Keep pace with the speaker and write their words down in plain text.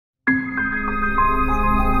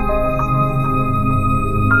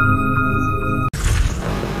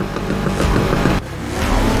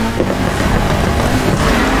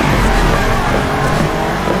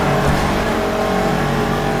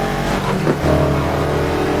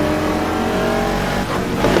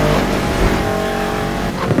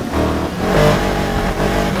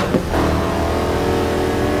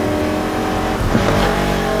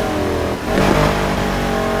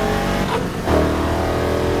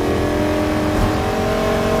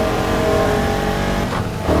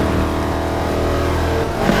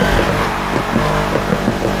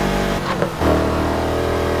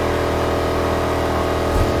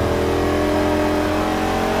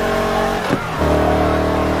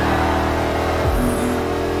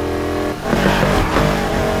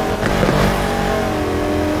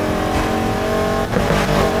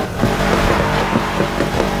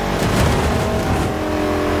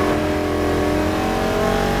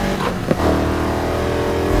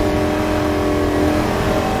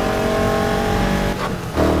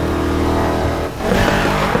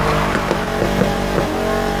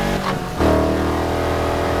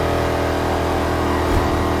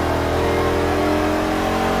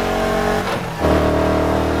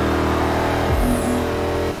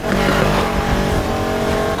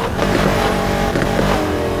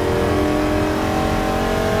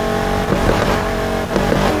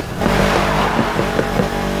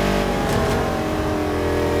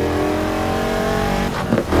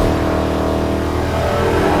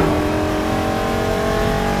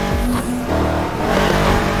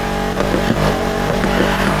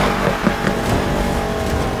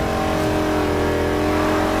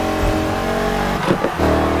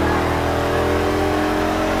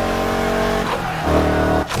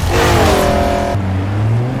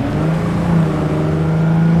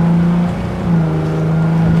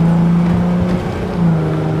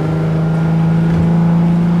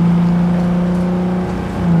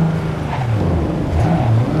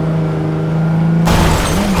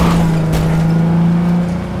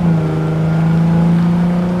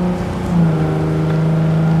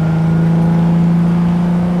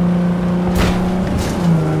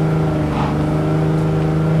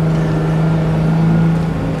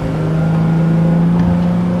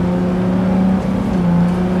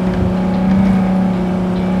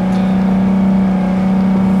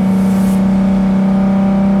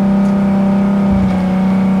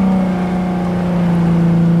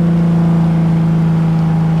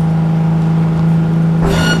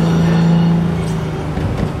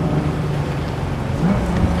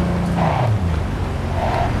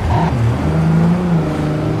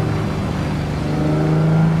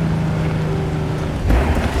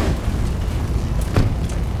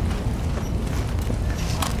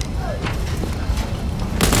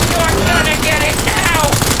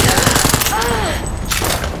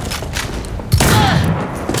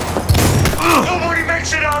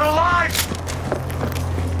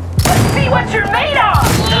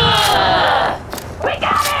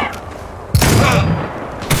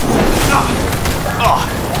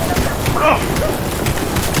One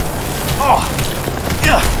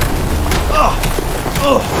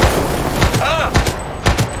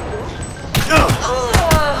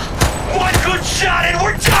good shot and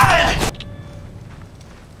we're done!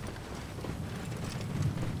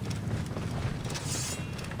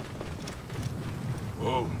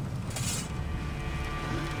 Oh.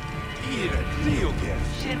 Here, Rio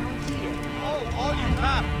Oh, all you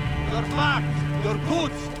have, your farms, your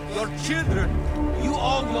goods, your children. You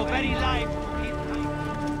owe your very life to it.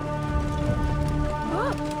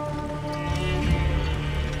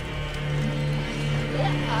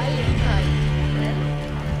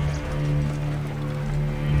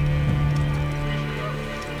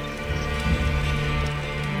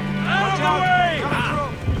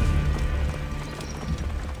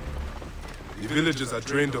 The villagers are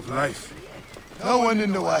drained of life. No one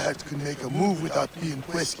in the Wahat could make a move without being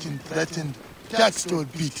questioned, threatened, taxed or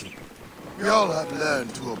beaten. We all have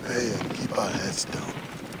learned to obey and keep our heads down.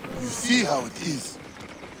 You see how it is.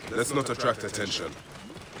 Let's not attract attention.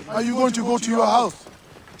 Are you going to go to your house?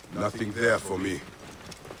 Nothing there for me.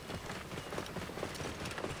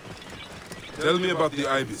 Tell me about the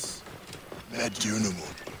Ibis.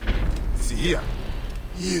 Medunamun. Is he here?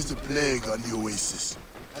 He is the plague on the oasis.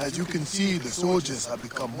 As you can see, the soldiers have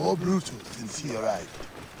become more brutal since he arrived.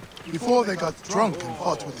 Before they got drunk and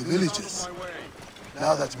fought with the villagers.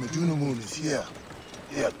 Now that Medunamun is here,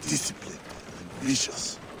 they are disciplined and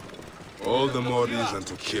vicious. All the more reason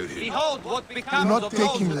to kill him. Behold what Do becomes not of take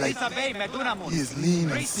those him who lightly. disobey Medunamun. He is lean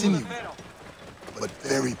and sinewy, but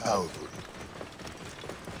very powerful.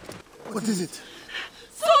 What is it?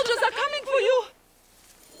 Soldiers are coming for you!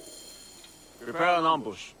 Prepare an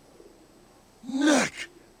ambush. Neck!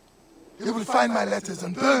 They will find my letters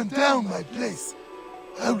and burn down my place.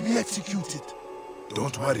 I will be executed.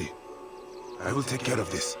 Don't worry. I will take care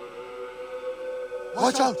of this.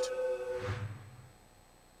 Watch out!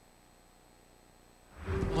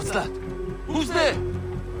 What's that? Who's there?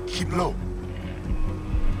 Keep low.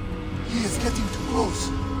 He is getting too close.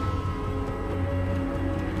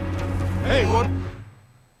 Hey, what?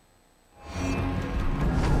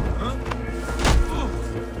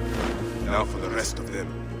 Now for the rest of them.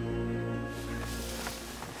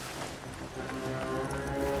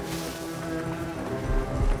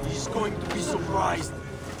 He's going to be surprised.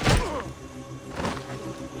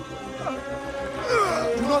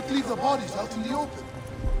 Do not leave the bodies out in the open.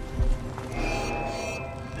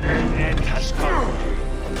 End has come.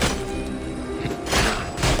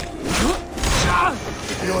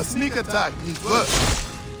 Your sneak attack needs work.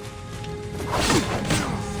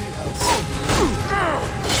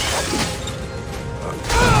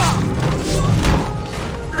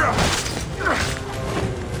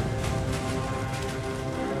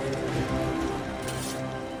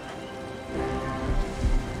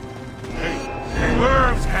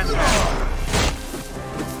 Worms can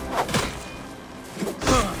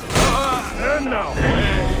and now.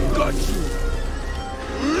 Got you.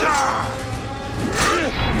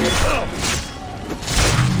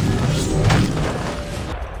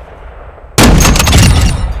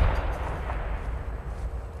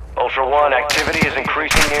 Ultra One, activity is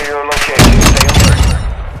increasing near your location. Stay alert.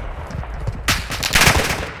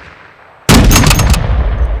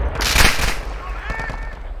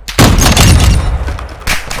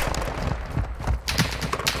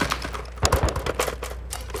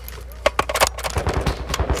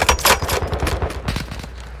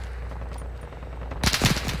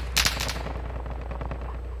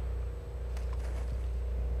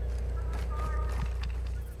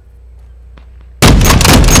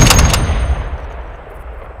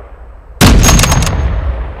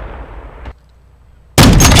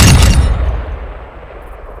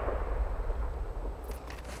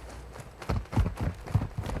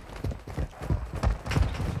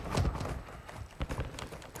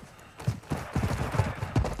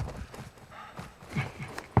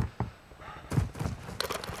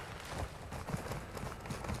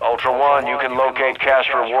 Ultra One, you can locate cash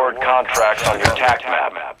reward contracts on your TAC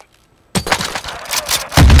map.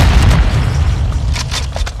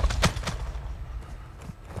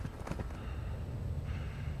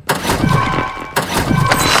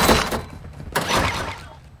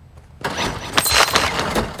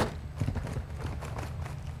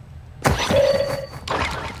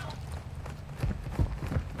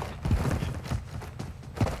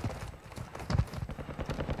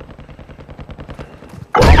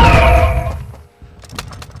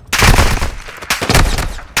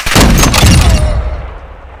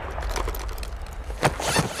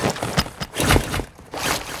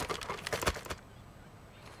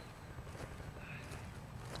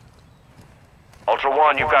 Ultra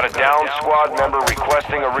One, you've got a down squad member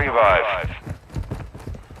requesting a revive.